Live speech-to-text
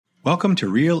Welcome to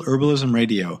Real Herbalism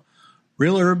Radio.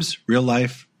 Real herbs, real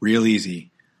life, real easy.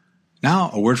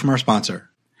 Now, a word from our sponsor.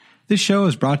 This show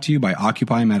is brought to you by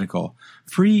Occupy Medical,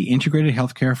 free integrated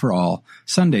healthcare for all,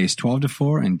 Sundays 12 to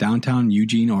 4 in downtown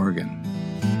Eugene, Oregon.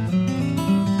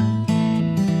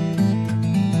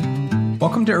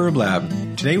 Welcome to Herb Lab.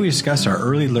 Today we discuss our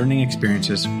early learning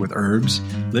experiences with herbs,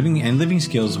 living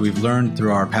skills we've learned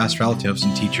through our past relatives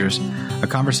and teachers, a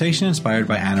conversation inspired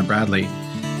by Anna Bradley.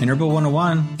 In Herbal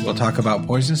 101, we'll talk about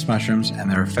poisonous mushrooms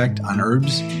and their effect on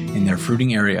herbs in their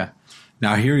fruiting area.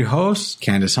 Now here are your hosts,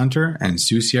 Candace Hunter and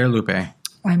Sue Sierra Lupe.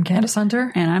 I'm Candace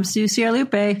Hunter. And I'm Sue Sierra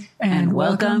Lupe. And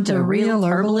welcome to Real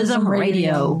Herbalism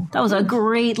Radio. That was a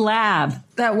great lab.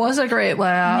 That was a great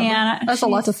lab. Man, that's a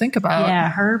lot to think about.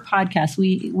 Yeah, her podcast.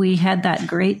 We had that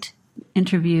great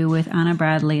interview with Anna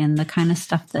Bradley, and the kind of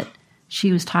stuff that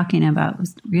she was talking about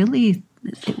was really...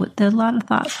 There's a lot of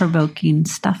thought-provoking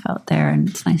stuff out there, and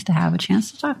it's nice to have a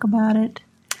chance to talk about it.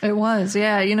 It was,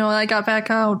 yeah. You know, I got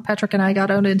back out. Patrick and I got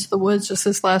out into the woods just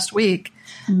this last week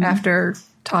after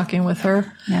talking with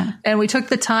her. Yeah. And we took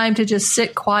the time to just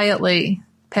sit quietly,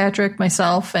 Patrick,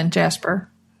 myself, and Jasper,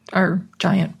 our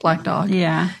giant black dog.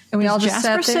 Yeah. And we Does all just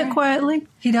Jasper sat there. sit quietly?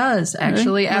 He does,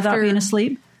 actually. Really? Without being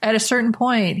asleep? At a certain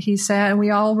point, he sat, and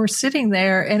we all were sitting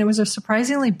there, and it was a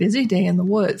surprisingly busy day in the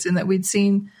woods in that we'd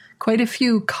seen quite a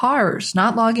few cars,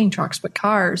 not logging trucks, but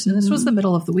cars. And this was the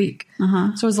middle of the week. So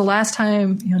it was the last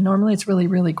time, normally it's really,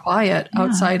 really quiet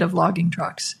outside of logging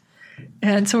trucks.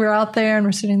 And so we're out there and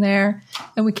we're sitting there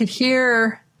and we could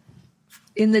hear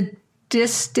in the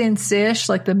distance-ish,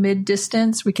 like the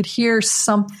mid-distance, we could hear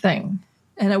something.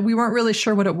 And we weren't really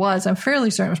sure what it was. I'm fairly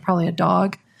certain it was probably a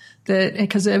dog.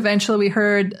 Because eventually we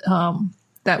heard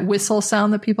that whistle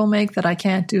sound that people make that I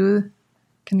can't do.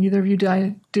 Can either of you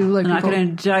do like? I'm not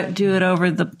going to do it over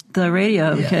the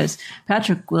radio because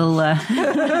Patrick will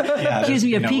accuse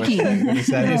me of peeking. It's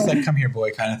that come here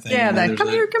boy kind of thing. Yeah, that come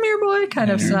here boy kind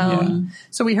of sound. Yeah.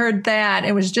 So we heard that.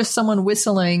 It was just someone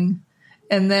whistling,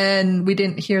 and then we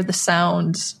didn't hear the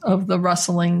sound of the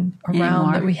rustling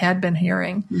around that we had been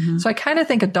hearing. So I kind of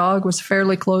think a dog was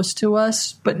fairly close to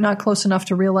us, but not close enough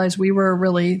to realize we were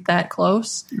really that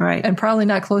close. Right. And probably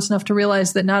not close enough to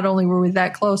realize that not only were we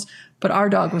that close, but our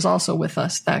dog was also with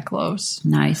us that close.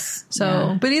 Nice.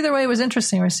 So, But either way, it was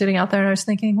interesting. We're sitting out there and I was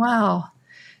thinking, wow,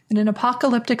 in an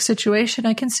apocalyptic situation,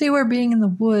 I can see where being in the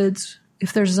woods,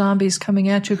 if there's zombies coming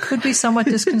at you, could be somewhat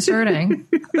disconcerting.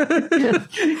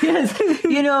 Yes.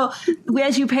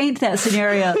 As you paint that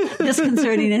scenario,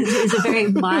 disconcerting is a very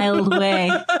mild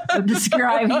way of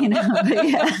describing it. But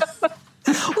yeah.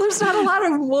 Well, there's not a lot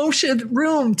of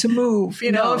room to move.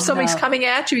 If somebody's coming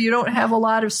at you, you don't have a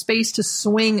lot of space to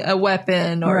swing a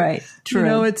weapon. Or, right.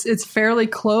 True. It's fairly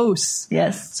close.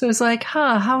 Yes. So it's like,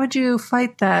 how would you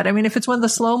fight that? I mean, if it's one of the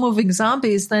slow-moving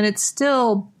zombies, then it's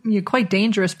still quite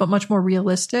dangerous, but much more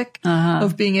realistic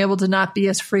of being able to not be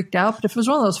as freaked out. But if it was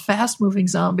one of those fast-moving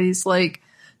zombies, like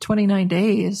 29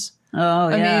 Days... Oh,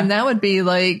 yeah. I mean, that would be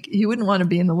like, you wouldn't want to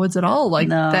be in the woods at all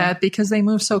that because they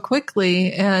move so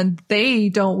quickly and they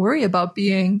don't worry about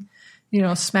being,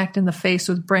 smacked in the face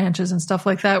with branches and stuff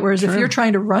like that. Whereas if you're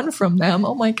trying to run from them,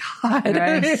 oh my God.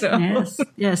 Right.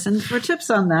 Yes. And for tips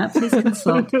on that, please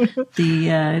consult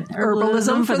the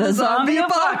Herbalism for the Zombie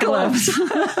Apocalypse.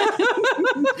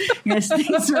 Yes,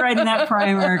 thanks for writing that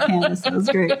primer, Candace. That was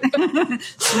great.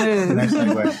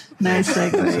 Smooth. Nice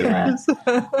segue. Yeah.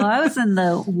 Well, I was in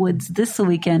the woods this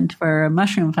weekend for a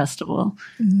mushroom festival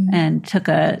and took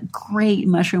a great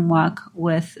mushroom walk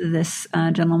with this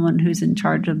gentleman who's in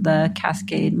charge of the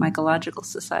Cascade Mycological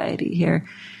Society here,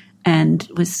 and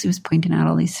he was pointing out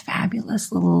all these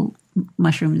fabulous little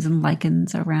mushrooms and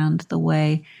lichens around the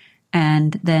way.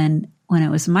 And then when it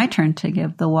was my turn to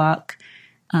give the walk,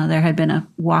 there had been a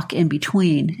walk in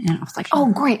between, and I was like,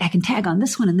 oh, great, I can tag on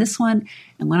this one and this one.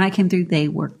 And when I came through, they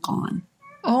were gone.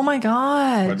 Oh, my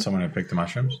God. What, someone had picked the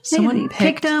mushrooms? Someone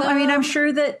picked them? I mean, I'm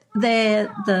sure that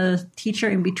the teacher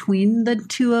in between the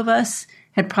two of us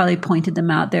had probably pointed them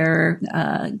out. They're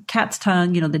cat's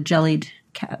tongue, the jellied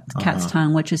cat's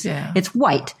tongue, which is it's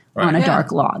white on a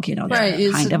dark log,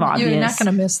 right. Kind of obvious. You're not going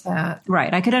to miss that.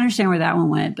 Right. I could understand where that one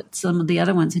went, but some of the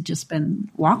other ones had just been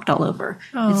walked all over.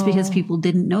 It's because people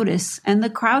didn't notice, and the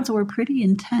crowds were pretty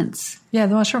intense. Yeah,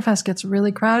 the Mushroom Fest gets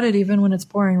really crowded even when it's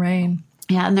pouring rain.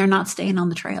 Yeah, and they're not staying on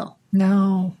the trail.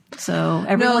 No. So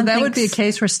everyone that would be a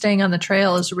case where staying on the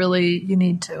trail is really, you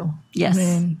need to. Yes. I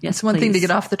mean, it's one thing to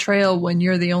get off the trail when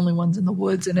you're the only ones in the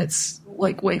woods and it's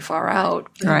like way far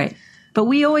out. Right. But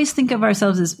we always think of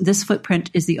ourselves as this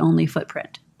footprint is the only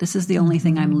footprint. This is the only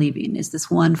thing I'm leaving is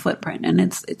this one footprint. And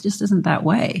it just isn't that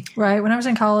way. Right. When I was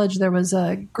in college, there was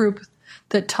a group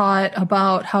that taught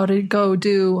about how to go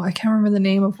do, I can't remember the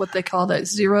name of what they called it,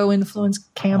 zero influence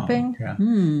camping. Yeah.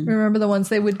 Remember the ones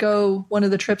they would go, one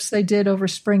of the trips they did over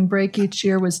spring break each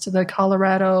year was to the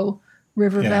Colorado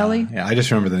River Valley. Yeah, I just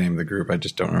remember the name of the group. I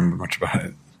just don't remember much about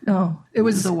it. Oh, it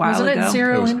was a while wasn't ago. it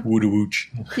zero? It was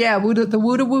Woodawooch. Yeah, the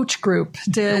Woodawooch group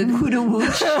did.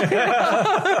 Woodawooch.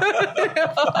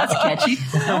 That's catchy.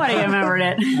 Nobody remembered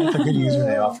it. That's a good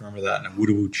username. I'll remember that.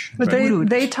 Woodawooch. But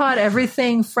they taught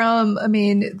everything from, I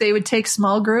mean, they would take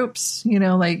small groups,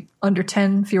 like under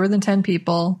 10, fewer than 10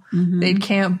 people. They'd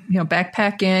camp,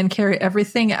 backpack in, carry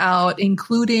everything out,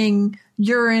 including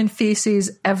urine,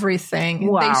 feces, everything.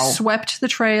 Wow. They swept the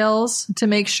trails to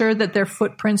make sure that their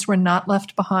footprints were not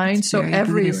left behind. So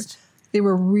they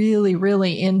were really,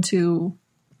 really into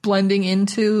blending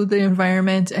into the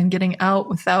environment and getting out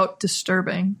without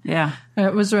disturbing. Yeah.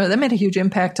 That made a huge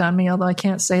impact on me, although I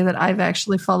can't say that I've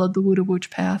actually followed the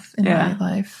Woodawooch path in my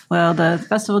life. Well, the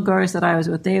festival goers that I was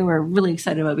with, they were really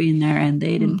excited about being there, and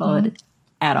they didn't follow it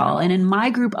at all. And in my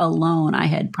group alone, I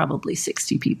had probably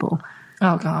 60 people.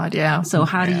 Oh, God, yeah. So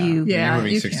how do you... Yeah,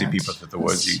 moving you 60 can't. people through the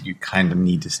woods, you kind of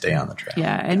need to stay on the trail.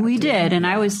 Yeah, and we did. And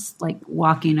I was like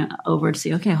walking over to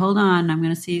see, okay, hold on. I'm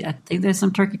going to see, I think there's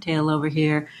some turkey tail over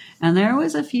here. And there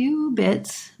was a few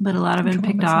bits, but a lot of it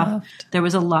picked off. left. There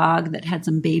was a log that had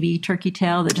some baby turkey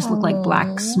tail that just looked like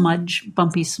black smudge,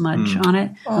 bumpy smudge on it.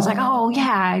 I was like, oh,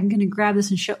 yeah, I'm going to grab this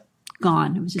and show.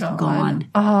 Gone. It was just gone.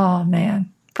 Oh,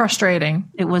 man. Frustrating.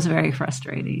 It was very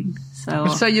frustrating.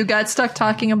 So you got stuck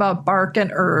talking about bark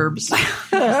and herbs.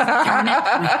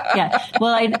 Yeah.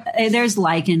 Well, there's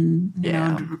lichen,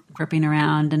 gripping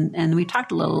around. And we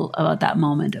talked a little about that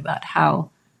moment, about how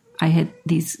I had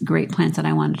these great plants that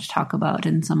I wanted to talk about,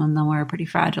 and some of them were pretty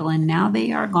fragile, and now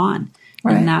they are gone.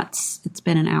 Right. And it's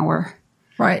been an hour.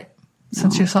 Right.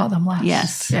 Since you saw them last.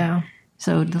 Yes. Yeah.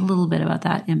 So a little bit about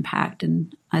that impact.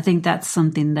 And I think that's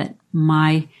something that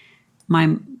my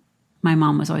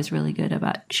mom was always really good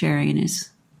about sharing is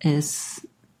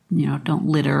don't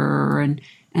litter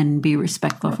and be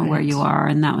respectful for where you are.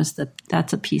 And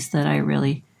that's a piece that I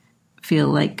really feel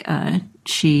like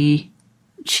she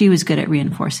was good at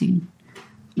reinforcing.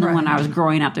 Right. When I was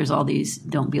growing up, there's all these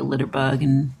don't be a litter bug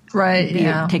and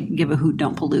give a hoot,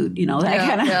 don't pollute, that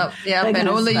kind of and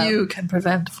only you can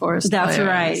prevent forest That's fires.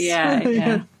 right.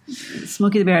 Yeah.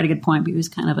 Smokey the Bear had a good point, but he was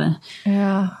kind of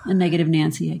a negative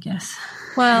Nancy, I guess.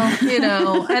 Well,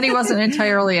 and he wasn't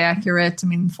entirely accurate. I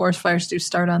mean, forest fires do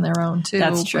start on their own, too.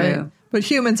 That's true. But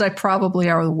humans, probably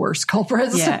are the worst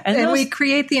culprits. Yeah. And we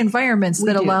create the environments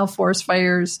that allow forest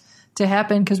fires to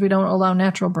happen because we don't allow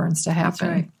natural burns to happen.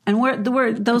 That's right.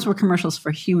 And those were commercials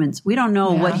for humans. We don't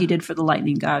know what he did for the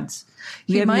lightning gods.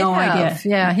 We have no idea.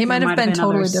 Yeah, he might have been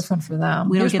totally different for them.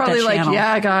 We he don't was get probably that like, channel.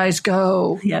 yeah, guys,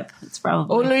 go. Yep, it's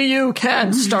probably. Only you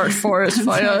can start forest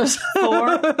fires.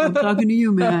 Thor, I'm talking to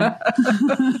you, man.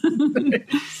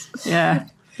 Yeah.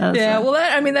 Yeah, well,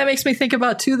 that makes me think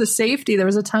about, too, the safety. There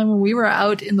was a time when we were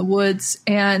out in the woods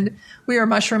and we were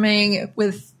mushrooming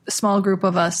with a small group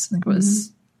of us. I think it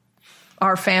was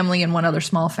our family and one other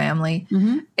small family.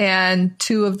 And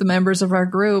two of the members of our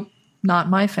group, not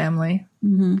my family,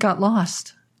 got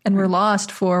lost. And we're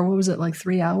lost for, what was it, like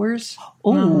 3 hours?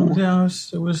 Oh,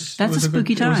 it was. That's a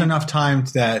spooky time. It was enough time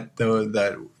that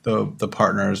the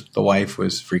partners, the wife,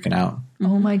 was freaking out.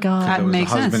 Oh my God! That It was a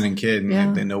makes husband sense. and kid,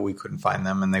 and they know we couldn't find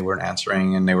them, and they weren't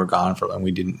answering, and they were gone and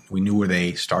we knew where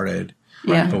they started,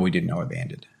 but we didn't know where they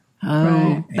ended.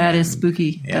 Oh, that is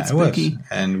spooky. Yeah, That's it spooky. was.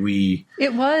 And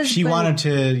It was. she wanted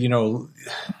to,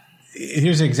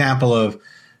 here's an example of,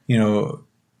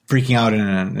 freaking out in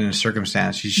a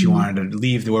circumstance. She wanted to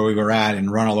leave where we were at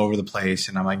and run all over the place.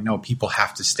 And I'm like, no, people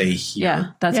have to stay here. Yeah,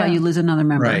 that's how you lose another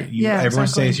member. Right. Everyone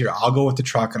stays here. I'll go with the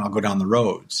truck and I'll go down the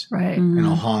roads. Right. And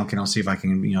I'll honk and I'll see if I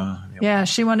can, Yeah,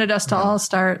 she wanted us to all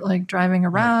start like driving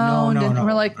around. And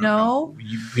we're like, no.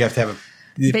 We have to have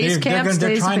a base camp.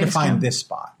 They're trying to base find camp. this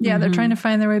spot. Yeah, they're trying to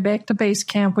find their way back to base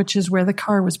camp, which is where the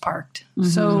car was parked.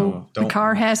 So the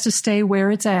car has to stay where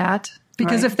it's at.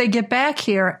 Because if they get back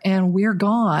here and we're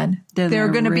gone, Then they're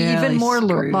going to be really even more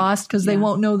screwed. lost because they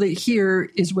won't know that here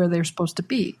is where they're supposed to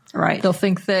be. Right. They'll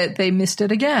think that they missed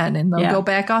it again and they'll go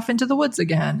back off into the woods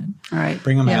again. Right.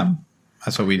 Bring a map.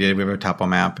 That's what we did. We have a topo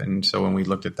map. And so when we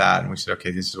looked at that and we said, okay,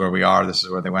 this is where we are. This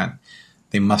is where they went.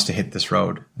 They must have hit this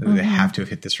road. They have to have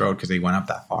hit this road because they went up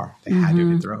that far. They had to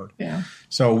have hit the road. Yeah.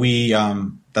 So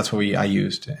that's what I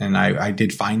used. And I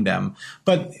did find them.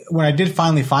 But when I did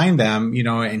finally find them,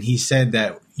 and he said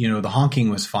that, the honking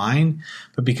was fine,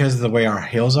 but because of the way our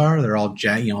hills are, they're all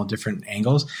different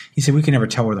angles. He said we could never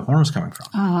tell where the horn was coming from.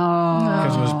 Oh,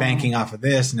 because it was banking off of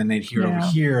this, and then they'd hear it over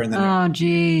here, and then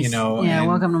geez,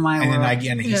 welcome to my world.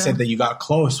 And he said that you got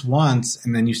close once,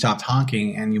 and then you stopped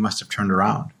honking, and you must have turned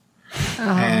around.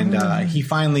 And he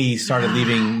finally started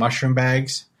leaving mushroom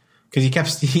bags.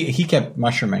 Because he kept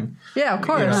mushrooming. Yeah, of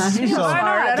course.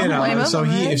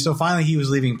 So finally he was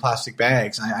leaving plastic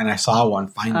bags, and I saw one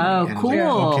finally. Oh, and cool. I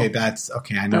was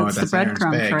like, I know that's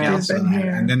Aaron's bag.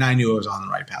 And then I knew it was on the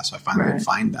right path, so I finally would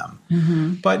find them.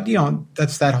 Mm-hmm. But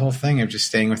that's that whole thing of just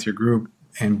staying with your group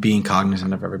and being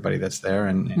cognizant of everybody that's there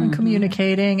and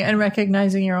communicating and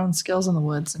recognizing your own skills in the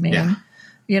woods. I mean,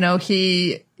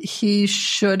 he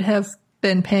should have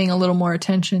been paying a little more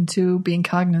attention to being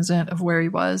cognizant of where he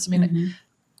was. I mean,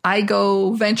 I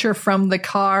go venture from the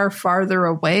car farther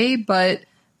away, but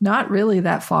not really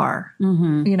that far,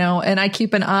 and I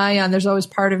keep an eye on, there's always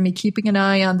part of me keeping an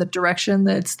eye on the direction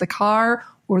that's the car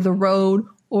or the road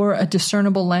or a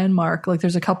discernible landmark. Like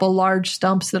there's a couple large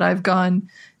stumps that I've gone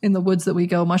in the woods that we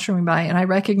go mushrooming by, and I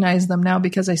recognize them now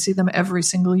because I see them every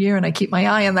single year, and I keep my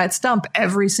eye on that stump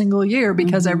every single year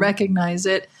because I recognize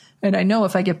it. And I know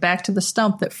if I get back to the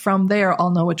stump that from there, I'll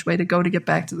know which way to go to get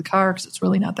back to the car because it's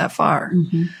really not that far.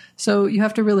 So you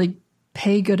have to really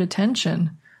pay good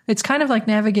attention. It's kind of like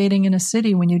navigating in a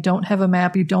city when you don't have a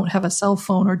map, you don't have a cell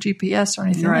phone or GPS or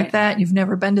anything like that. You've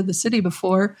never been to the city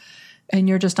before, and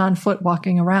you're just on foot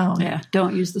walking around. Yeah,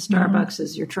 don't use the Starbucks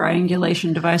as your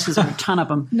triangulation devices. There are a ton of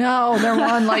them. No, they're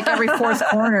on like every fourth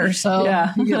corner, so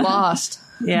you get lost.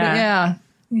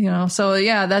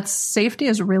 That's safety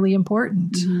is really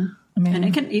important. I mean,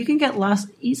 and you can get lost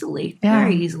easily,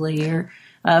 very easily. Or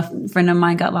a friend of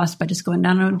mine got lost by just going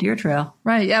down a deer trail.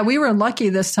 Right. Yeah, we were lucky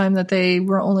this time that they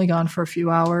were only gone for a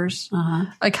few hours.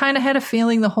 I kind of had a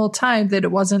feeling the whole time that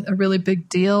it wasn't a really big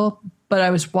deal, but I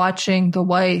was watching the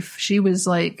wife. She was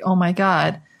like, "Oh my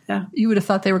God." Yeah. You would have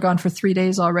thought they were gone for 3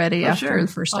 days already after the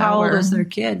first hour. How old was their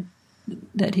kid?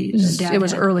 That it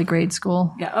was early grade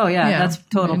school. Yeah. Oh yeah. That's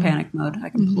total panic mode. I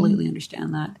completely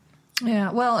understand that.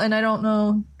 Yeah. Well, and I don't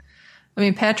know. I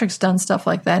mean, Patrick's done stuff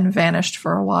like that and vanished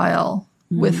for a while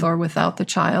with or without the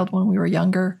child when we were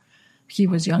younger. He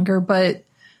was younger, but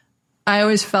I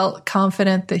always felt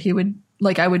confident that he would,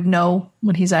 I would know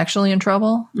when he's actually in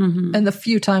trouble. And the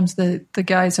few times that the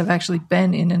guys have actually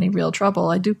been in any real trouble,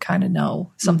 I do kind of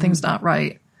know something's not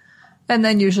right. And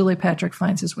then usually Patrick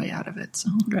finds his way out of it. So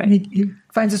he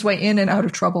finds his way in and out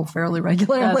of trouble fairly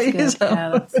regularly. That's good.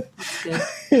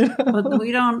 That's good.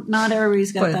 But not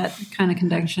everybody's got that kind of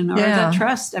connection or that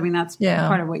trust. I mean, that's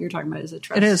part of what you're talking about is a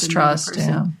trust. It is trust,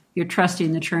 You're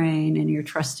trusting the terrain and you're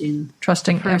trusting the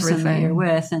person everything that you're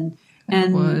with. And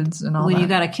woods and all when that. You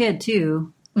got a kid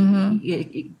too,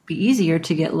 it'd be easier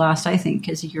to get lost, I think,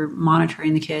 because you're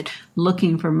monitoring the kid,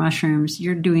 looking for mushrooms.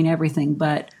 You're doing everything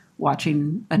but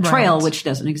watching a trail which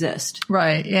doesn't exist.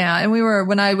 Right. Yeah. And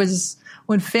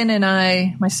when Finn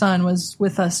and my son was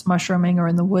with us mushrooming or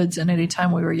in the woods, and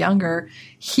anytime we were younger,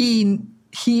 he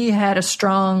had a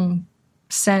strong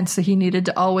sense that he needed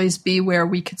to always be where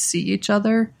we could see each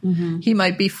other. He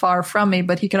might be far from me,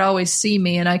 but he could always see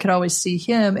me and I could always see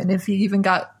him. And if he even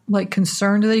got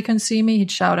concerned that he couldn't see me,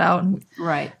 he'd shout out.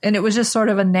 And it was just sort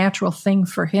of a natural thing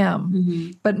for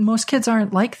him. But most kids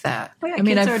aren't like that. Well,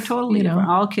 kids are totally different.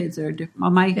 All kids are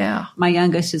different. My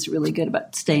youngest is really good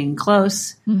about staying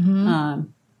close.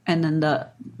 And then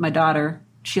my daughter,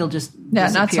 she'll just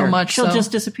disappear. Not so much. She'll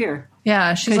just disappear.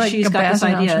 Yeah, she's got this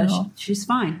idea. She's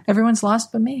fine. Everyone's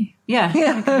lost but me. Yeah.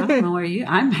 I don't know where you.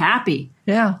 I'm happy.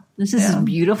 Yeah. This is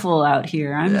beautiful out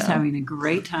here. I'm just having a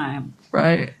great time.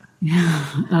 Right.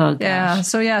 Oh, gosh. Yeah.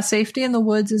 So safety in the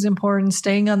woods is important.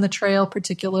 Staying on the trail,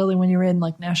 particularly when you're in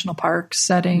national park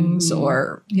settings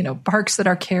or parks that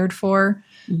are cared for.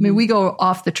 I mean, we go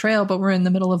off the trail, but we're in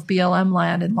the middle of BLM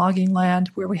land and logging land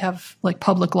where we have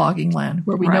public logging land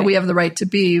where we know we have the right to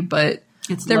be, but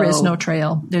there is no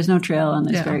trail. There's no trail and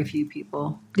there's very few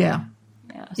people. Yeah.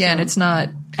 And it's not.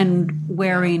 And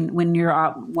when you're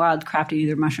out wildcrafting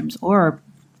either mushrooms or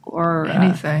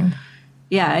anything.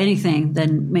 Anything,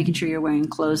 then making sure you're wearing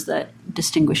clothes that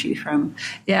distinguish you from.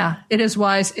 Yeah, it is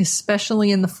wise,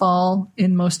 especially in the fall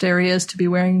in most areas, to be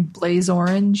wearing blaze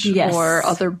orange or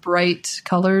other bright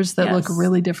colors that look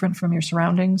really different from your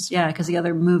surroundings. Yeah, because the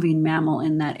other moving mammal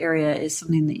in that area is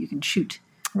something that you can shoot.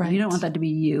 Right. You don't want that to be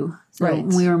you. So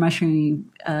when we were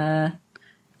mushrooming,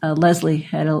 Leslie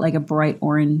had a bright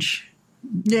orange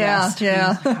vest.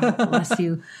 Yeah. God bless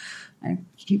you. I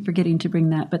keep forgetting to bring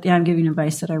that. But I'm giving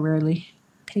advice that I rarely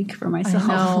take for myself.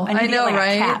 I know,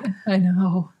 right? A cap. I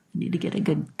know. I need to get a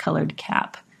good colored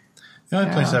cap. The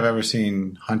only place I've ever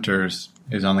seen hunters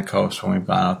is on the coast when we've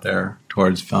gone out there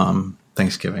towards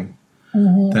Thanksgiving.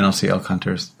 Mm-hmm. Then I'll see elk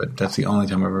hunters, but that's the only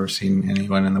time I've ever seen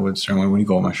anyone in the woods during when you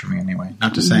go mushrooming anyway.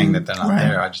 Not just saying that they're not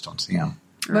there, I just don't see them.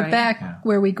 But back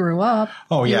where we grew up,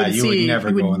 you would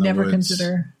never go in the woods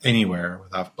consider anywhere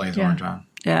without blaze orange on.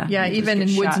 Yeah, even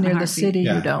in woods near the city,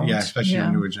 you don't. Yeah, especially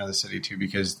in woods near the city too,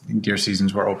 because deer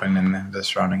seasons were open in the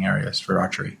surrounding areas for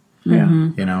archery. Yeah,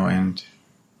 and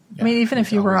I mean, even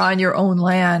if you were on your own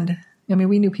land, I mean,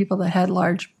 we knew people that had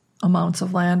large amounts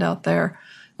of land out there.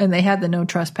 And they had the no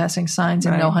trespassing signs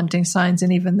and no hunting signs.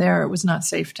 And even there, it was not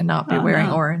safe to not be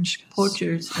wearing orange.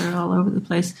 Poachers are all over the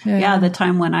place. Yeah, the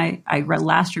time when I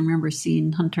last remember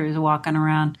seeing hunters walking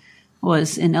around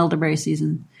was in elderberry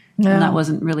season. Yeah. And that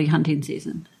wasn't really hunting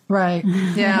season. Right.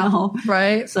 Yeah.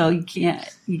 Right. So you can't.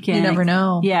 You never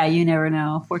know. Yeah, you never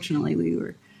know. Fortunately, we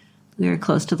were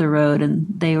close to the road, and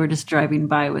they were just driving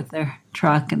by with their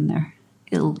truck and their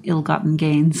ill-gotten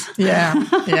gains. Yeah.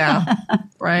 Yeah.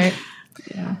 Right.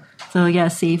 Yeah. So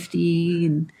safety,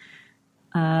 and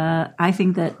I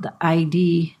think that the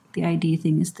ID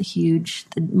thing is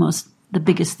the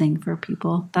biggest thing for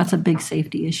people. That's a big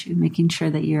safety issue, making sure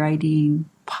that you're IDing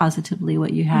positively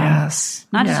what you have. Yes.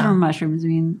 Not just for mushrooms. I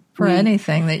mean, for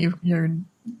anything that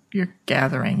you're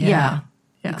gathering. Yeah.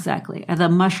 Exactly. And the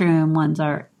mushroom ones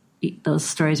those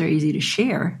stories are easy to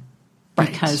share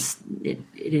because it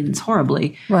ends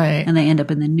horribly. Right. And they end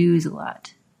up in the news a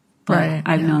lot. But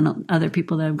I've known other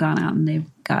people that have gone out and they've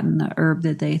gotten the herb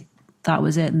that they thought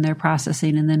was it, and they're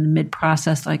processing, and then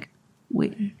mid-process, like,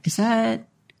 wait, is that?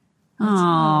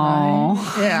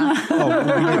 Oh,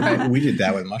 yeah. We did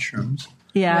that with mushrooms.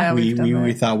 Yeah,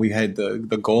 we thought we had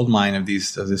the gold mine of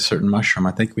this certain mushroom.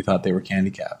 I think we thought they were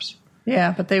candy caps.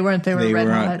 Yeah, but they weren't. They were red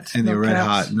hot, and they were red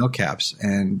hot milk caps.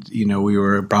 And we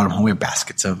brought them home. We had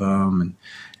baskets of them, and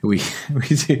we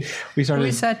started.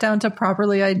 We sat down to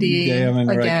properly ID again.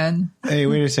 Like, hey,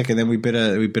 wait a second. Then we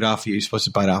bit off. You're supposed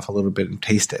to bite off a little bit and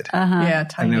taste it. Yeah,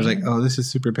 tiny. And I was like, oh, this is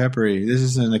super peppery. This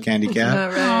isn't a candy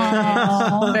cap.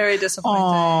 Right. Very disappointing.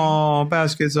 Oh,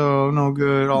 baskets. Oh, no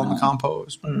good. All in the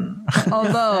compost.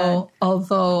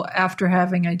 Although after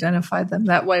having identified them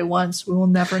that way once, we will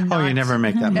never know. Oh, you never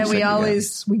make that mistake. And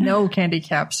we know candy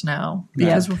caps now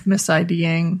because of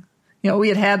mis-IDing. We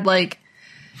had like,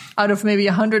 out of maybe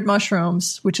 100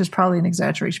 mushrooms, which is probably an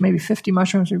exaggeration, maybe 50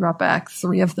 mushrooms we brought back,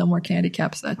 3 of them were candy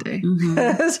caps that day.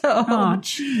 Oh,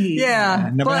 geez.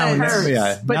 Yeah.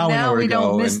 But now we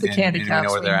don't miss the candy caps. We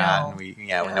know where they're at, and we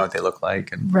know what they look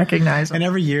like. And recognize them. And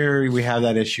every year we have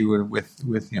that issue with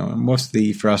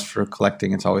mostly for us for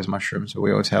collecting, it's always mushrooms. So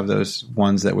we always have those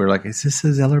ones that we're like, is this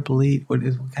a Zeller bleed? What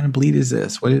kind of bleed is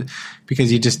this?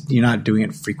 Because you're not doing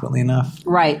it frequently enough.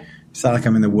 Right. It's not like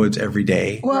I'm in the woods every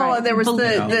day. Well, there was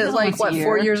the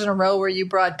 4 years in a row where you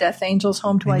brought death angels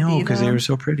home to ID them. because they were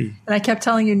so pretty. And I kept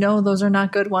telling you, no, those are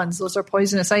not good ones. Those are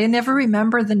poisonous. I never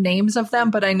remember the names of them,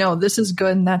 but I know this is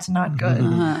good and that's not good.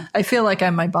 Mm-hmm. I feel like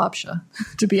I'm my babsha,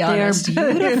 to be honest. They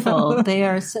are beautiful. They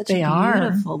are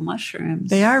beautiful mushrooms.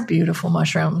 They are beautiful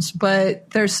mushrooms,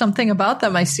 but there's something about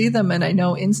them. I see them and I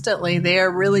know instantly they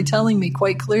are really telling me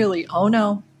quite clearly, oh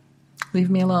no, leave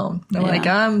me alone. They're like,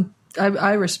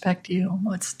 I respect you.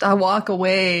 I'll walk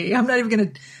away. I'm not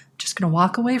even just going to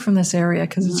walk away from this area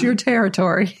because it's your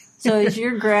territory. So is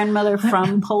your grandmother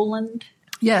from Poland?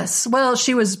 Yes. Well,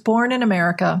 she was born in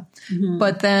America,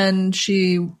 but then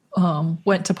she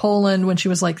went to Poland when she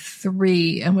was like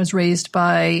 3 and was raised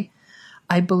by,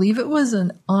 I believe it was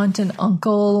an aunt and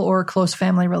uncle or a close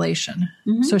family relation.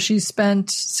 Mm-hmm. So she spent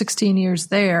 16 years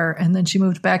there and then she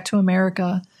moved back to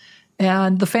America.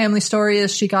 And the family story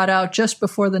is she got out just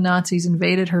before the Nazis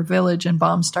invaded her village and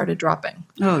bombs started dropping.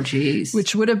 Oh, geez.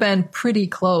 Which would have been pretty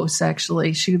close,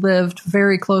 actually. She lived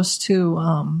very close to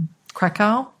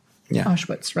Krakow. Yeah.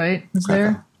 Auschwitz, right? Was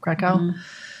there? Krakow. Mm-hmm.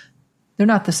 They're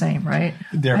not the same, right?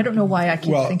 I don't know why I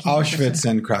keep thinking Auschwitz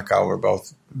and Krakow were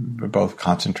both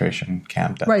concentration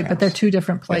camps. Right, but they're 2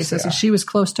 different places. Yes, she was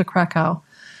close to Krakow.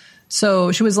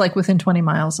 So she was like within 20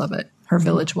 miles of it. Her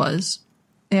village was.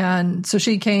 And so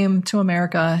she came to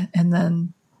America and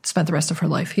then spent the rest of her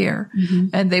life here. Mm-hmm.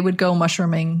 And they would go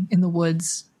mushrooming in the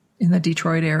woods in the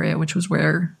Detroit area, which was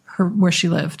where she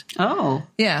lived. Oh.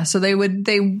 Yeah. So they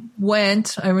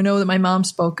went. I know that my mom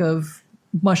spoke of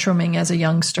mushrooming as a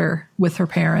youngster with her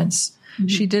parents. Mm-hmm.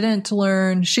 She didn't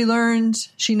learn. She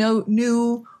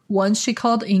knew Ones she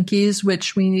called inkies,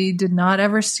 which we did not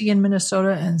ever see in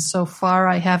Minnesota. And so far,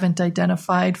 I haven't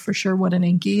identified for sure what an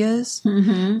inky is.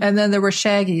 Mm-hmm. And then there were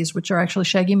shaggies, which are actually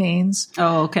shaggy manes.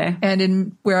 Oh, okay. And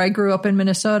in where I grew up in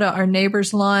Minnesota, our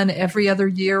neighbor's lawn every other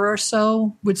year or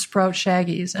so would sprout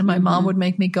shaggies. And my mom would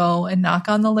make me go and knock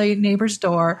on the neighbor's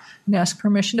door and ask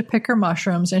permission to pick her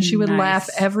mushrooms. And she would laugh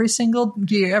every single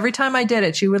year. Every time I did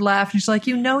it, she would laugh. And she's like,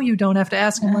 you don't have to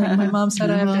ask. I'm like, my mom said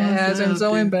I have to ask. I'm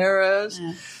so embarrassed.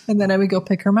 Yeah. And then I would go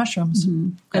pick her mushrooms.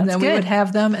 Mm-hmm. And then we would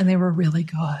have them, and they were really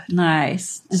good.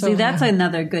 Nice. So, see, that's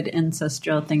another good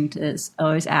ancestral thing to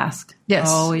always ask. Yes,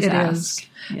 always it ask. Is.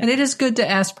 Yeah. And it is good to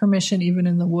ask permission even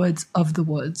in the woods of the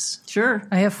woods. Sure.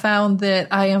 I have found that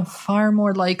I am far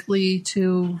more likely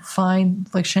to find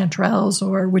like chanterelles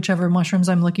or whichever mushrooms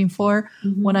I'm looking for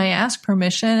when I ask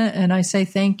permission and I say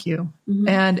thank you. Mm-hmm.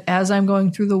 And as I'm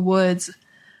going through the woods,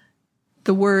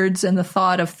 the words and the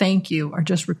thought of thank you are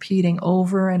just repeating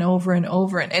over and over and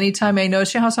over. And anytime I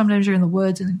notice, how sometimes you're in the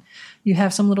woods and you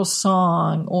have some little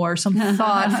song or some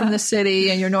thought from the city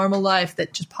and your normal life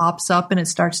that just pops up and it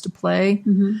starts to play.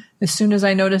 Mm-hmm. As soon as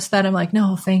I notice that, I'm like,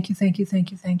 no, thank you, thank you, thank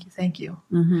you, thank you, thank you.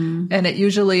 Mm-hmm. And it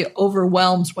usually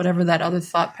overwhelms whatever that other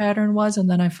thought pattern was, and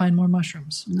then I find more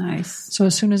mushrooms. Nice. So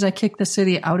as soon as I kick the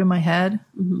city out of my head,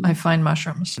 I find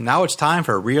mushrooms. Now it's time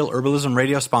for a Real Herbalism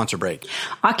Radio sponsor break.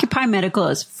 Occupy Medical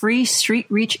is a free street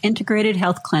reach integrated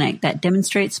health clinic that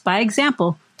demonstrates by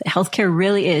example that healthcare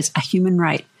really is a human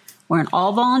right. We're an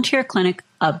all-volunteer clinic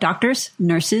of doctors,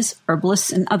 nurses,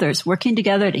 herbalists, and others working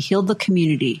together to heal the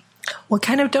community. What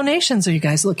kind of donations are you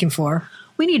guys looking for?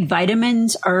 We need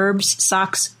vitamins, herbs,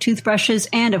 socks, toothbrushes,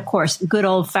 and, of course, good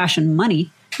old-fashioned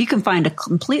money. You can find a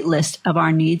complete list of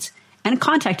our needs and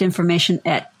contact information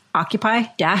at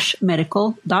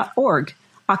occupy-medical.org.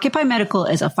 Occupy Medical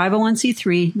is a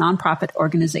 501c3 nonprofit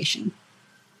organization.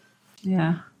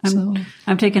 Yeah.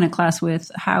 I'm taking a class with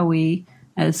Howie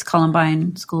as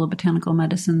Columbine School of Botanical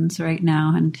Medicines right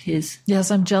now, and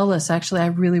Yes, I'm jealous. Actually, I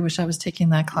really wish I was taking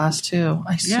that class too.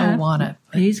 I so want it.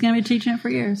 He's going to be teaching it for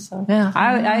years. So. Yeah,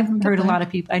 I've heard a lot of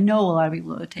people. I know a lot of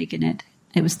people who have taken it.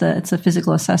 It's a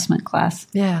physical assessment class.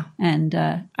 Yeah, and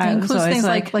it includes things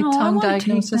like tongue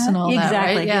diagnosis and all that.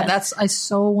 Exactly. Right? Yeah, yes. I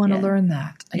so want to learn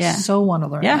that. I so want to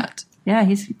learn that. Yeah,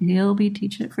 he'll be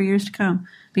teaching it for years to come.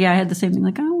 But yeah, I had the same thing.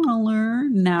 Like I want to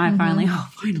learn. Now I finally I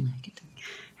get to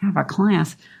have a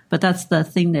class. But that's the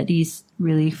thing that he's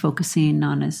really focusing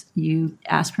on is you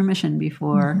ask permission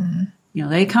before,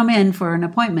 they come in for an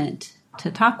appointment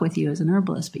to talk with you as an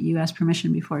herbalist, but you ask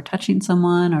permission before touching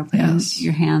someone or putting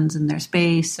your hands in their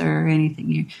space or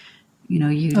anything. You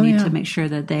need to make sure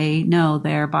that they know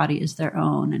their body is their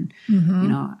own and,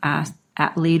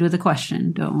 lead with a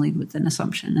question. Don't lead with an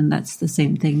assumption. And that's the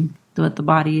same thing. What the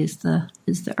body is the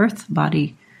earth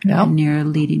body. Yep. And you're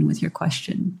leading with your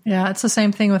question. Yeah, it's the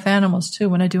same thing with animals, too.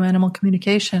 When I do animal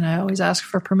communication, I always ask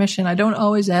for permission. I don't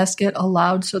always ask it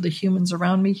aloud so the humans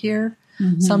around me hear.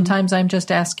 Mm-hmm. Sometimes I'm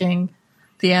just asking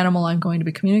the animal I'm going to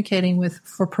be communicating with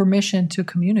for permission to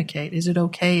communicate. Is it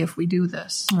okay if we do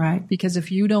this? Right. Because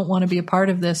if you don't want to be a part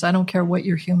of this, I don't care what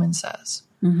your human says.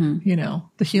 Mm-hmm.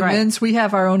 The humans, we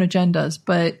have our own agendas.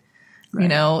 But,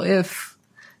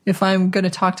 if I'm going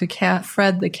to talk to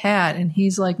Fred the cat and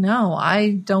he's like, no, I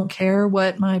don't care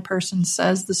what my person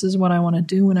says. This is what I want to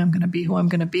do and I'm going to be who I'm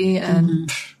going to be.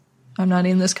 And I'm not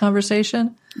in this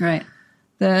conversation. Right.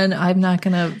 Then I'm not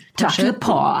going to touch the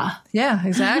paw. Yeah,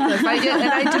 exactly. And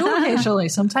I do occasionally.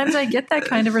 Sometimes I get that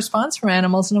kind of response from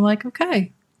animals and I'm like,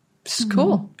 okay, this is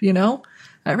cool.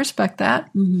 I respect that.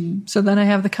 Mm-hmm. So then I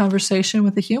have the conversation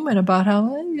with the human about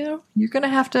how, you're going to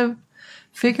have to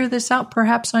figure this out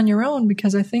perhaps on your own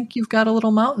because I think you've got a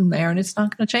little mountain there and it's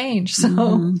not going to change.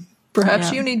 So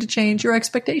perhaps you need to change your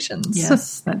expectations.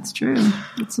 Yes, that's true.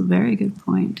 That's a very good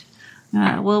point.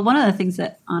 Well, one of the things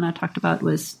that Anna talked about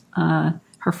was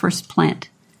her first plant,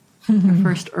 her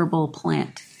first herbal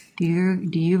plant. Do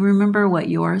you remember what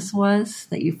yours was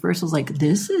that you first was like,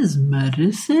 this is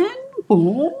medicine?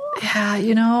 Oh.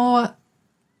 Yeah,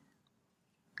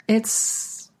 it's...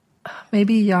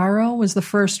 Maybe yarrow was the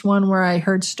first one where I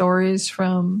heard stories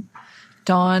from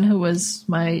Dawn, who was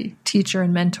my teacher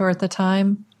and mentor at the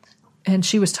time. And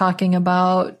she was talking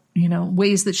about,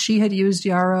 ways that she had used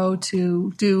yarrow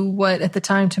to do what at the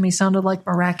time to me sounded like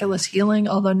miraculous healing.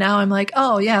 Although now I'm like,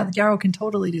 oh yeah, yarrow can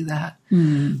totally do that.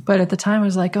 Mm. But at the time I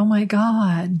was like, oh my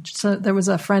God. So there was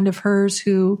a friend of hers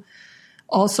who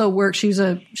also worked. She was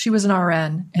an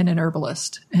RN and an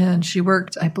herbalist, and she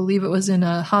worked, I believe it was in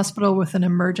a hospital with an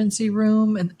emergency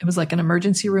room, and it was like an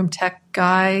emergency room tech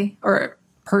guy or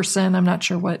person. I'm not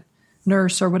sure what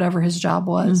nurse or whatever his job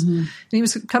was. And he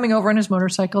was coming over on his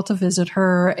motorcycle to visit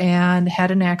her and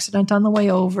had an accident on the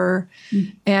way over.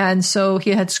 And so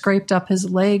he had scraped up his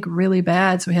leg really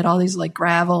bad. So he had all these like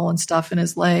gravel and stuff in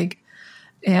his leg.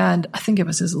 And I think it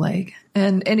was his leg.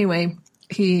 And anyway,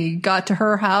 he got to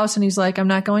her house and he's like, I'm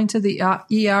not going to the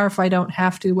ER if I don't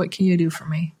have to. What can you do for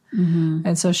me?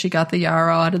 And so she got the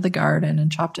yarrow out of the garden and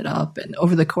chopped it up. And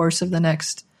over the course of the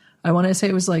next, I want to say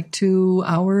it was like 2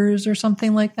 hours or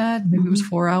something like that. Maybe it was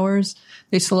 4 hours.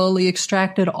 They slowly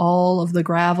extracted all of the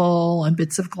gravel and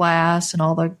bits of glass and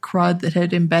all the crud that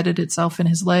had embedded itself in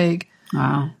his leg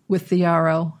with the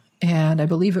yarrow. And I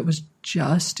believe it was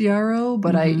just yarrow,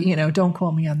 but don't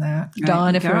quote me on that. Right.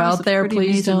 Dawn, if you're out there,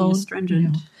 please don't.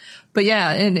 Astringent. But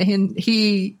yeah, and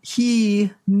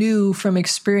he knew from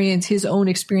experience, his own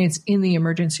experience in the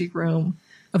emergency room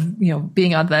of,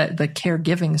 being on the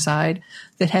caregiving side,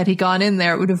 that had he gone in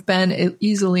there, it would have been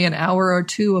easily an hour or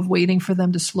two of waiting for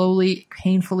them to slowly,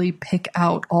 painfully pick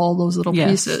out all those little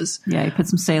pieces. Yeah, you put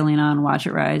some saline on, watch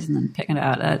it rise, and then pick it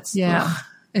out.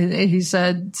 And he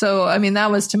said, so, I mean, that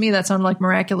was, to me, that sounded like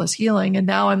miraculous healing. And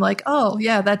now I'm like, oh,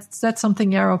 yeah, that's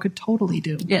something yarrow could totally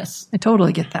do. Yes. I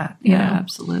totally get that. Yeah,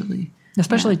 absolutely.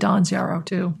 Especially Dawn's yarrow,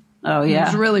 too. Oh, yeah.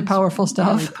 It's really powerful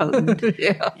stuff. Really potent.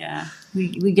 Yeah.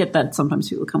 We get that sometimes.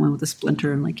 People come in with a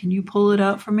splinter and like, can you pull it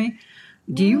out for me?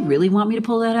 Do you really want me to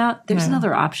pull that out? There's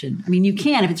another option. I mean, you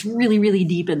can if it's really, really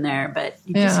deep in there, but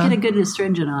you just get a good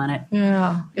astringent on it.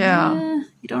 Yeah.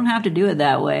 You don't have to do it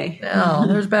that way. No,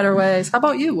 there's better ways. How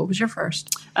about you? What was your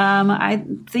first? I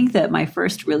think that my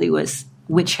first really was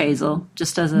witch hazel,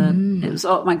 just as it was,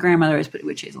 my grandmother always put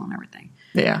witch hazel and everything.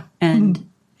 Yeah. And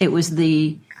it was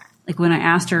when I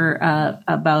asked her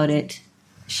about it,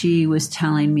 she was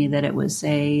telling me that it was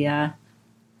it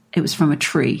was from a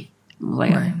tree.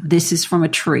 Like, this is from a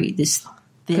tree. This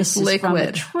is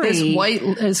liquid, from a tree. This white,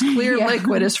 this clear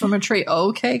liquid is from a tree.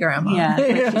 Okay, Grandma. Yeah.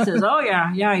 She says, "Oh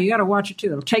yeah, you got to watch it too.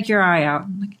 It'll take your eye out."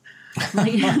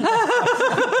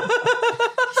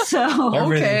 So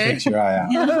everything takes your eye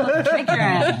out. Take your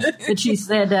eye out. But she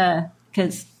said,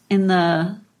 because in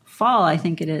the fall, I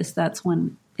think it is. That's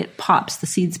when it pops. The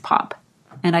seeds pop.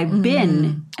 And I've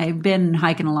been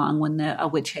hiking along when a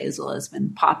witch hazel has been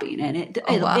popping, and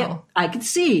I could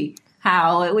see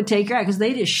how it would take your eye because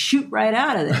they just shoot right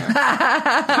out of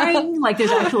there. Like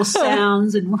there's actual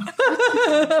sounds, and what am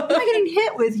I getting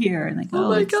hit with here? And like, oh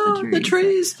my God, the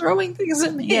tree's throwing things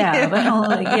at me.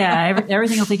 Yeah, but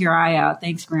everything will take your eye out.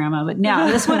 Thanks, Grandma. But no,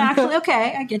 this one actually,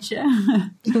 okay, I get you.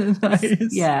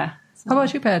 Nice. Yeah. So. How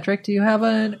about you, Patrick? Do you have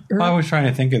an herb? I was trying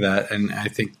to think of that, and I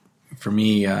think for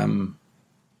me,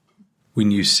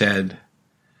 when you said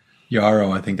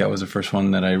yarrow, I think that was the first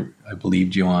one that I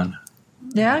believed you on.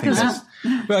 Yeah, because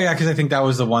I think that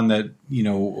was the one that,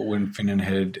 when Finnan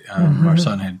had our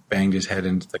son had banged his head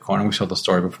into the corner. We told the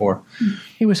story before.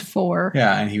 He was 4.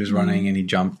 Yeah, and he was running and he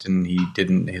jumped and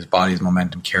his body's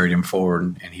momentum carried him forward,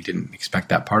 and he didn't expect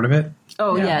that part of it.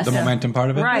 Oh, yes. The momentum part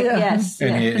of it. Right, yes.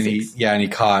 And he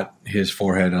caught his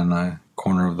forehead on the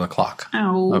corner of the clock.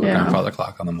 Oh, of a grandfather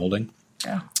clock on the molding.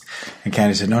 Yeah. And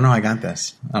Candace said, no, I got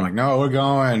this. I'm like, no, we're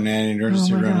going, man.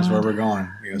 Emergency room is where we're going.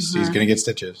 He's going to get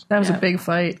stitches. That was a big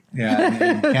fight. Yeah.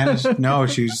 And Candace, no,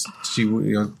 she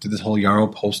did this whole yarrow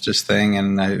poultice thing,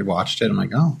 and I watched it. I'm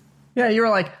like, oh. Yeah, you were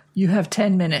like, you have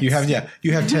 10 minutes. You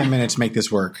have 10 minutes to make this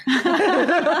work.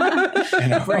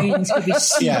 Brains could be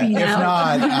seeping if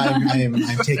out. not, I'm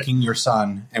taking your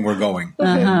son, and we're going.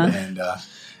 And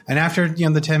after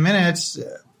the 10 minutes...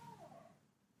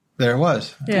 there it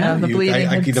was. Yeah, the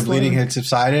bleeding. The bleeding had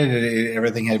subsided.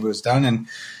 Everything was done, and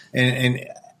I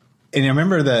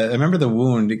remember the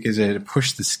wound because it had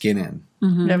pushed the skin in.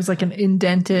 Mm-hmm. It was like an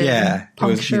indented.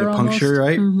 Puncture, it was puncture,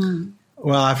 right? Mm-hmm.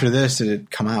 Well, after this, it had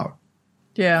come out.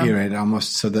 Yeah, it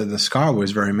almost so the scar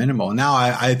was very minimal. Now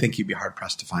I think you'd be hard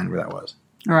pressed to find where that was.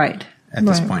 Right at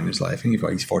this point in his life, and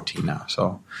he's 14 now.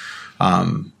 So,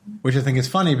 which I think is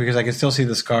funny because I can still see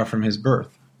the scar from his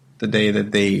birth. The day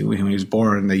that when he was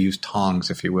born, they used tongs,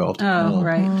 if you will. Oh,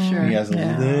 right, sure. He has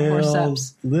a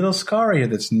little scar here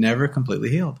that's never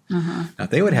completely healed. Now, if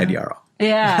they would have had yarrow.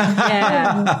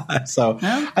 Yeah. So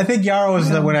I think yarrow was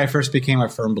when I first became a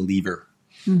firm believer,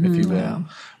 if you will. Yeah.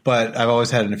 But I've always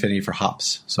had an affinity for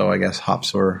hops. So I guess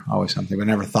hops were always something. But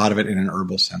I never thought of it in an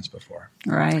herbal sense before.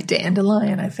 Right.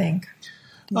 Dandelion, I think.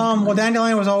 Well,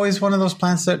 dandelion was always one of those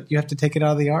plants that you have to take it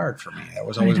out of the yard for me. That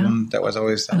was always one. That was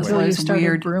always that way. Until you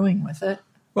started brewing with it.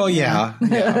 Well, yeah.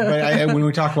 But when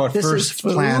we talk about first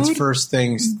plants, first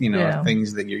things,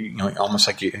 things that you almost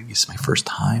like it's my first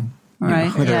time.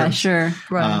 Right. with Yeah, herbs. sure.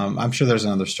 Right. I'm sure there's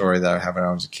another story that I had when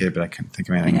I was a kid, but I couldn't think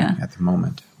of anything at the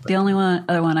moment. But The only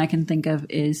other one I can think of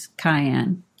is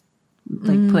cayenne.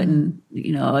 Like putting,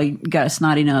 you got a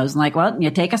snotty nose, and like, well,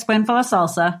 you take a spoonful of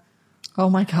salsa. Oh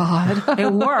my God.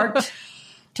 It worked.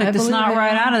 Took the believe snot it.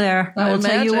 right out of there. I will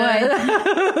tell you what.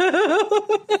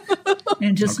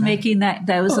 And just making that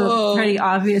was a pretty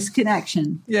obvious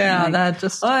connection. Yeah, Like, that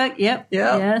just. oh, yep.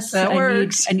 Yes. that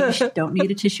works. Don't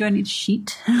need a tissue. I need a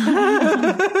sheet.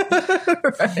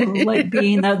 Like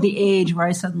being the age where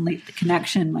I suddenly, the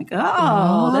connection, like,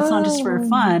 that's not just for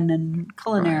fun and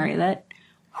culinary. That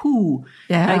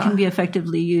can be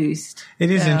effectively used.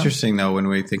 it is interesting, though, when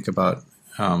we think about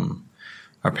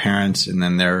our parents and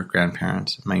then their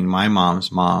grandparents. I mean, my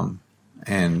mom's mom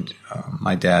and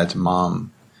my dad's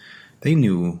mom, they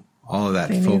knew all of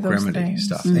that folk remedy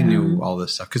stuff. They knew all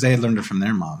this stuff because they had learned it from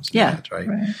their moms and dads, right?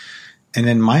 And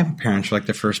then my parents were like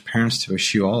the first parents to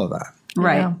eschew all of that.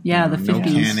 Right. Yeah, the No 50s.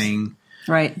 canning.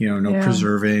 Right. No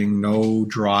preserving, no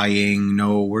drying,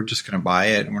 we're just going to buy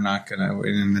it and we're not going to,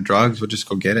 and the drugs, we'll just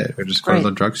go get it. We'll just go to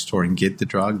the drugstore and get the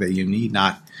drug that you need,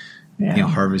 not,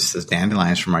 harvest the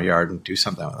dandelions from our yard and do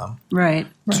something with them. Right.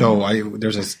 So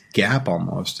there's this gap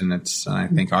almost, and I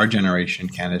think our generation,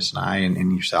 Candace and I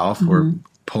and yourself, we're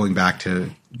pulling back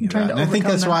to, that. And I think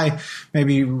that's why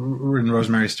maybe when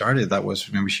Rosemary started, that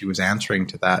was maybe she was answering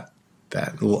to that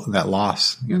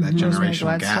loss, that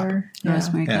generational gap.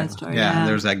 Rosemary Glad's story. Yeah,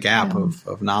 there's that gap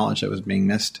of knowledge that was being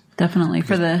missed. Definitely.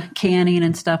 For the canning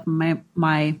and stuff,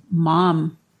 my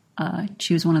mom,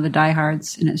 she was one of the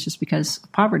diehards, and it's just because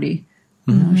of poverty.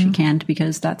 She canned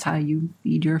because that's how you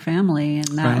feed your family, and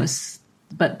that was.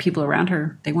 But people around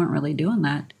her, they weren't really doing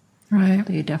that. Right.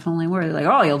 They definitely were. They're like,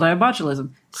 oh, you'll die of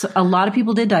botulism. So a lot of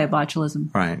people did die of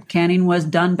botulism. Right. Canning was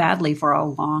done badly for a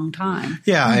long time.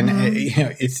 Yeah, and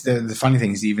it's the funny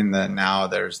thing is even now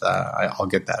there's I'll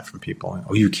get that from people.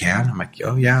 Oh, you can? I'm like,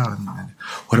 oh yeah. And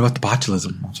what about the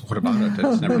botulism? So what about it?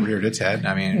 It's never reared its head.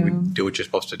 I mean, we do what you're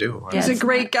supposed to do. He's a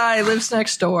great guy. Lives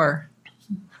next door.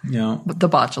 The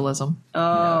botulism.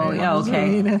 Oh,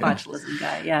 okay. Botulism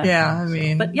guy, Yeah, I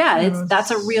mean. But that's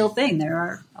a real thing. There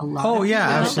are a lot of people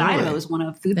that died of it. It was one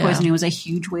of food poisoning. It was a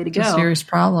huge way to go. It's a serious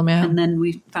problem, And then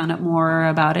we found out more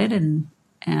about it,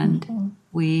 and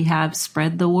we have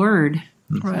spread the word.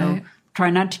 Right. So try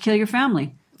not to kill your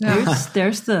family.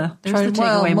 There's the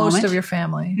takeaway moment. Most of your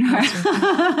family.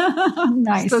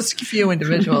 Nice. Those few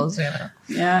individuals,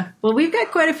 Yeah. Well, we've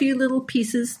got quite a few little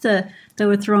pieces that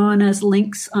we're throwing as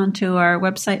links onto our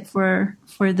website for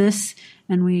this,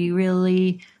 and we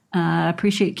really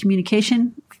appreciate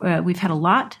communication. We've had a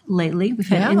lot lately. We've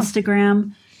had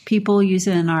Instagram people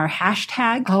using our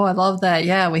hashtag. Oh, I love that.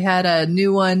 Yeah, we had a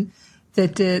new one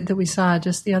that we saw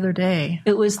just the other day.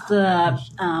 It was the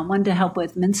one to help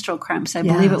with menstrual cramps, I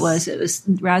believe it was. It was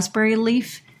raspberry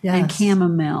leaf and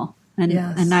chamomile. And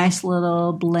a nice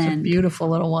little blend. It's a beautiful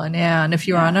little one, And if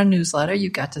you're on our newsletter,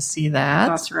 you got to see that.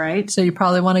 That's right. So you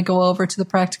probably want to go over to the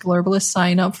Practical Herbalist,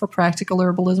 sign up for Practical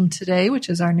Herbalism Today, which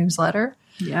is our newsletter.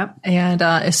 Yep. And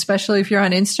especially if you're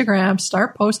on Instagram,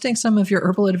 start posting some of your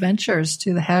herbal adventures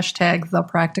to the hashtag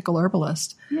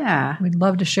 #ThePracticalHerbalist. Yeah. We'd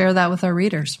love to share that with our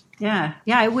readers. Yeah.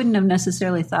 Yeah, I wouldn't have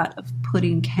necessarily thought of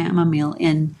putting chamomile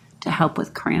in to help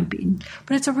with cramping.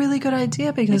 But it's a really good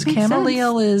idea because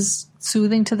chamomile is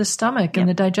soothing to the stomach and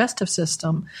the digestive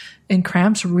system, and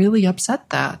cramps really upset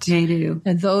that. They do.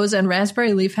 And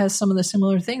raspberry leaf has some of the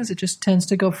similar things. It just tends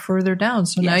to go further down.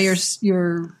 So now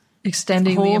you're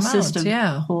extending the amount. System.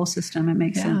 Yeah. Whole system. It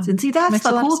makes sense. And see, that's the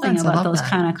cool thing about those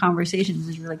kind of conversations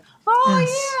is you're like,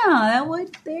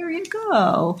 there you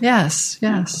go. Yes.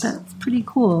 That's pretty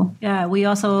cool. Yeah. We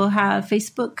also have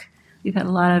Facebook. We've had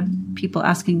a lot of people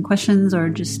asking questions or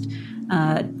just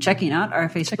checking out our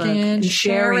Facebook and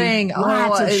sharing.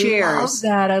 Lots of shares. I love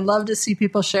that. I love to see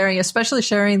people sharing, especially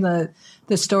sharing the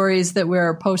stories that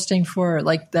we're posting for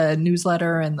like the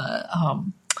newsletter and the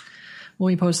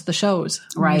when we post the shows.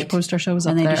 Right. We post our shows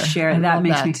up there. And they just share. That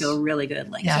makes me feel really good.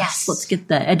 Like, yes, let's get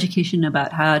the education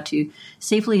about how to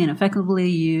safely and effectively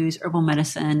use herbal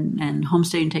medicine and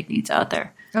homesteading techniques out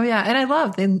there. Oh, yeah. And I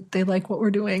love they like what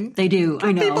we're doing. They do.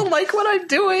 I know. People like what I'm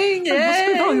doing.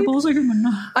 I'm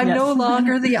no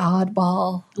longer the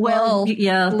oddball. Well, a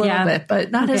little bit,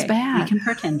 but not as bad. We can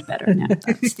pretend better now.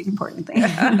 That's the important thing.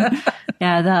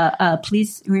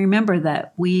 Please remember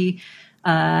that we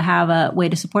have a way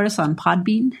to support us on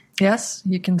Podbean. Yes,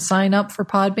 you can sign up for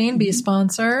Podbean, be a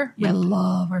sponsor. Yep. We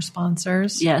love our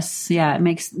sponsors. Yes, yeah, it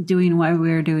makes doing what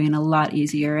we're doing a lot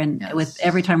easier. And with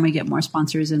every time we get more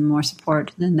sponsors and more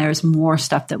support, then there's more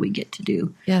stuff that we get to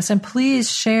do. Yes, and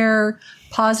please share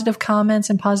positive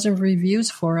comments and positive reviews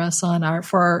for us on our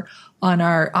on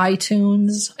our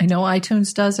iTunes. I know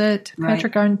iTunes does it. Right.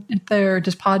 Patrick, aren't there?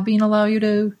 Does Podbean allow you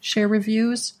to share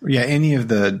reviews? Yeah, any of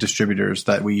the distributors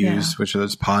that we use, which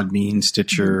is Podbean,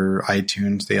 Stitcher,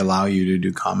 iTunes, they allow you to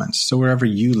do comments. So wherever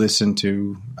you listen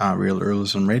to Real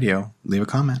Herbalism Radio, leave a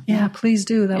comment. Yeah, please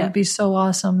do. That would be so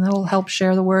awesome. That will help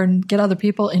share the word and get other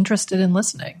people interested in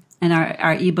listening. And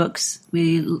our ebooks,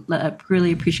 we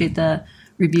really appreciate the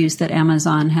reviews that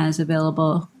Amazon has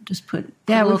available. Just put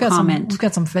a little comment. We've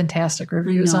got some fantastic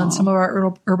reviews on some of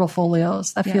our herbal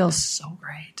folios. That feels so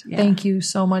great. Yeah. Thank you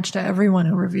so much to everyone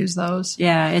who reviews those.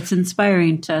 Yeah, it's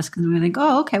inspiring to us because we think,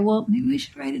 oh, okay, well, maybe we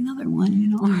should write another one, you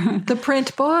know. The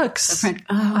print books.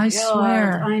 I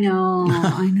swear. I know.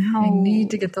 I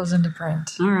need to get those into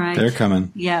print. All right. They're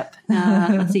coming. Yep.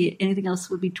 Let's see. Anything else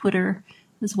would be Twitter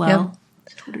as well. Yep.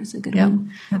 Twitter's a good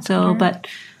one. But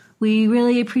we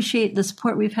really appreciate the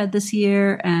support we've had this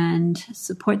year and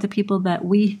support the people that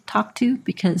we talk to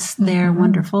because they're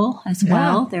wonderful as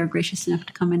well. They're gracious enough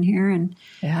to come in here and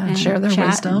share their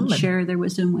wisdom. And share their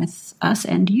wisdom with us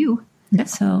and you. Yep.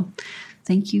 So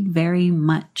thank you very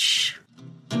much.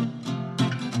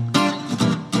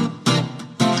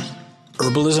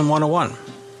 Herbalism 101.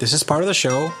 This is part of the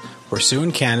show where Sue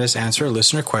and Candace answer a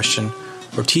listener question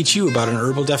or teach you about an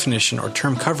herbal definition or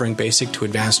term covering basic to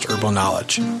advanced herbal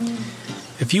knowledge.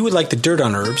 If you would like the dirt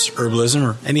on herbs, herbalism,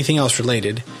 or anything else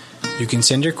related, you can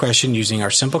send your question using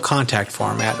our simple contact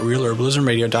form at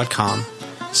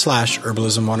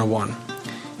realherbalismradio.com/herbalism101.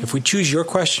 If we choose your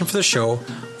question for the show,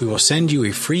 we will send you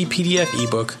a free PDF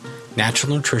ebook,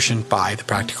 Natural Nutrition by The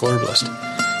Practical Herbalist,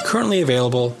 currently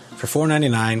available for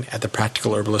 $4.99 at the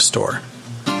Practical Herbalist store.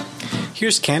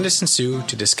 Here's Candace and Sue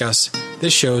to discuss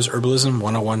this show's Herbalism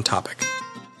 101 topic.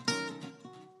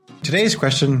 Today's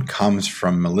question comes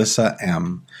from Melissa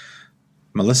M.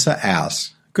 Melissa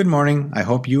asks, "Good morning. I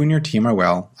hope you and your team are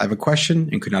well. I have a question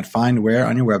and could not find where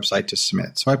on your website to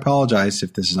submit, so I apologize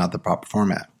if this is not the proper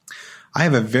format. I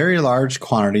have a very large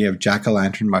quantity of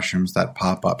jack-o'-lantern mushrooms that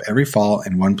pop up every fall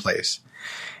in one place.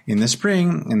 In the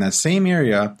spring, in that same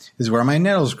area, is where my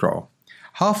nettles grow.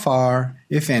 How far,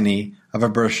 if any, of a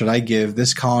birth should I give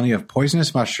this colony of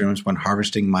poisonous mushrooms when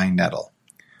harvesting my nettle?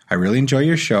 I really enjoy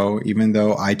your show, even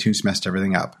though iTunes messed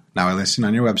everything up. Now I listen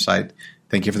on your website.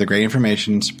 Thank you for the great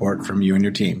information and support from you and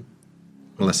your team."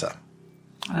 Melissa.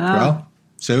 Well,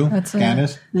 Sue,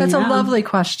 Candace? That's a lovely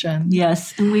question.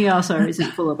 Yes, and we also are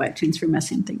resentful of iTunes for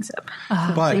messing things up.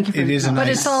 But it is a nice... But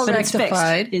it's all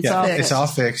rectified. It's all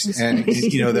fixed. And,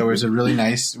 there was a really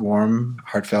nice, warm,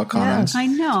 heartfelt comment. Yeah, I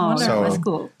know. So, that's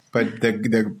cool. But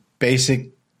the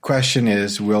basic question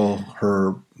is, will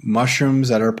her mushrooms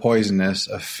that are poisonous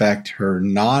affect her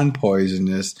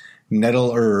non-poisonous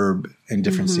nettle herb in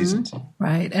different seasons?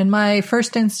 Right. And my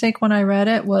first instinct when I read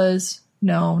it was,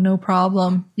 no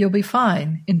problem. You'll be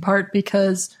fine. In part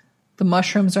because the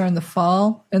mushrooms are in the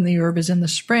fall and the herb is in the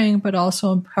spring, but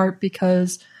also in part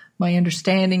because my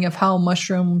understanding of how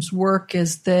mushrooms work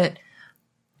is that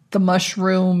the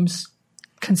mushrooms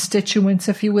constituents,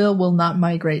 if you will not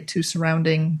migrate to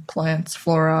surrounding plants,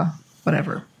 flora,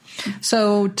 whatever.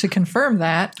 So to confirm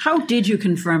that... How did you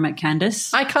confirm it,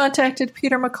 Candace? I contacted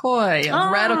Peter McCoy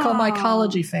of Radical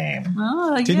Mycology fame.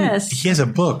 Oh, yes. He has a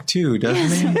book, too,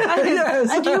 doesn't he?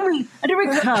 I do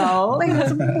recall. He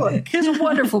has a book. He has a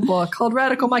wonderful book called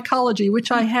Radical Mycology,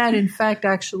 which I had, in fact,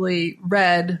 actually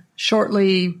read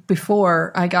shortly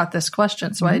before I got this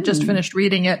question. So I had just finished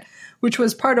reading it, which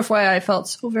was part of why I felt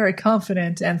so very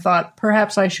confident and thought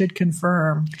perhaps I should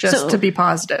confirm just to be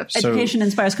positive. Education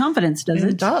inspires confidence, does it?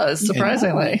 It does,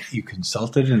 surprisingly. You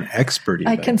consulted an expert.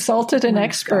 I consulted an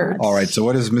expert. All right, so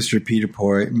what does Mr. Peter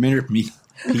McCoy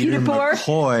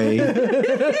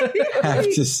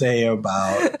have to say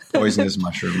about poisonous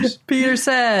mushrooms? Peter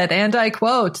said, and I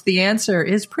quote, "The answer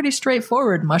is pretty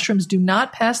straightforward. Mushrooms do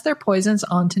not pass their poisons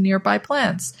on to nearby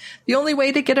plants. The only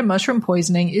way to get a mushroom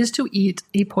poisoning is to eat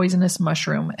a poisonous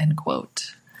mushroom," end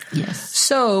quote. Yes.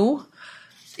 So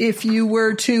if you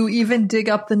were to even dig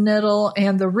up the nettle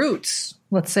and the roots,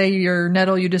 let's say your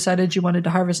nettle, you decided you wanted to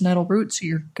harvest nettle roots,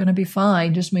 you're going to be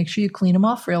fine. Just make sure you clean them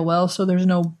off real well so there's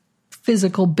no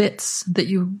physical bits that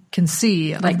you can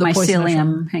see. Like the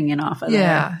mycelium hanging off of it.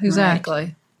 Yeah, exactly.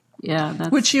 Right. Yeah.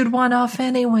 Which you'd want off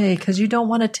anyway, because you don't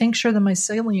want to tincture the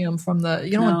mycelium from you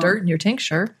don't want dirt in your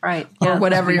tincture. Right. Or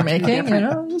whatever you're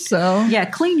making, so. Yeah,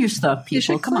 clean your stuff, people. You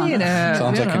should clean it.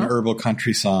 Sounds like an herbal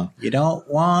country song. You don't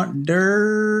want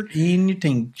dirt in your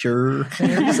tincture.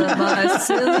 There's a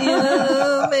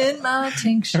mycelium in my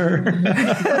tincture.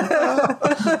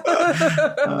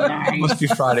 Must be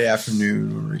Friday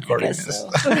afternoon we're recording this.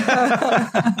 So.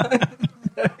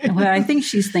 What I think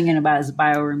she's thinking about is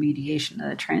bioremediation,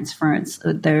 the transference.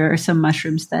 There are some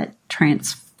mushrooms that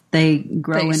they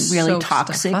grow in really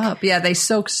toxic. Yeah, they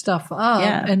soak stuff up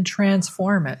and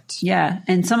transform it. Yeah,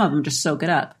 and some of them just soak it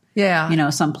up. Yeah.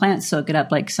 Some plants soak it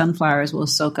up, like sunflowers will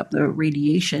soak up the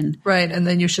radiation. Right, and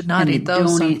then you should not eat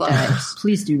those sunflowers.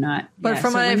 Please do not. But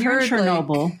from what I've heard,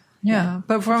 Chernobyl.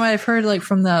 But from what I've heard, like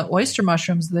from the oyster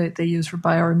mushrooms that they use for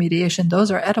bioremediation,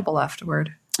 those are edible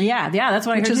afterward. Yeah, that's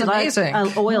what I heard. Which is amazing.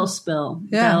 Like an oil spill.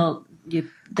 Yeah.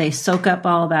 They soak up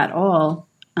all that oil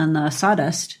on the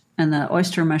sawdust, and the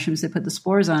oyster mushrooms, they put the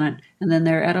spores on it, and then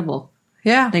they're edible.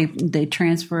 Yeah. They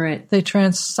transfer it. They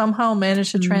somehow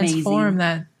manage to transform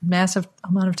that massive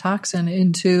amount of toxin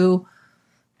into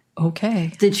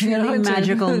the truly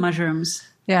magical mushrooms.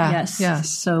 Yeah. Yes.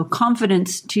 So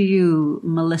confidence to you,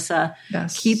 Melissa.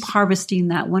 Yes. Keep harvesting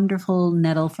that wonderful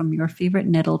nettle from your favorite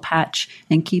nettle patch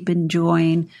and keep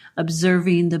enjoying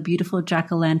observing the beautiful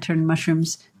jack-o'-lantern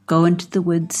mushrooms. Go into the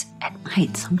woods at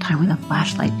night sometime with a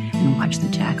flashlight and watch the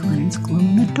jack-o'-lanterns glow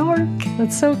in the dark.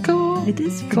 That's so cool. It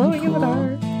is glowing cool. in the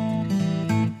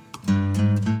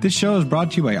dark. This show is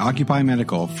brought to you by Occupy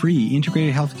Medical, free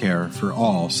integrated healthcare for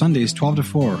all, Sundays 12 to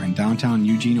 4 in downtown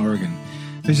Eugene, Oregon.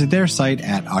 Visit their site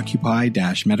at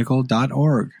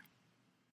occupy-medical.org.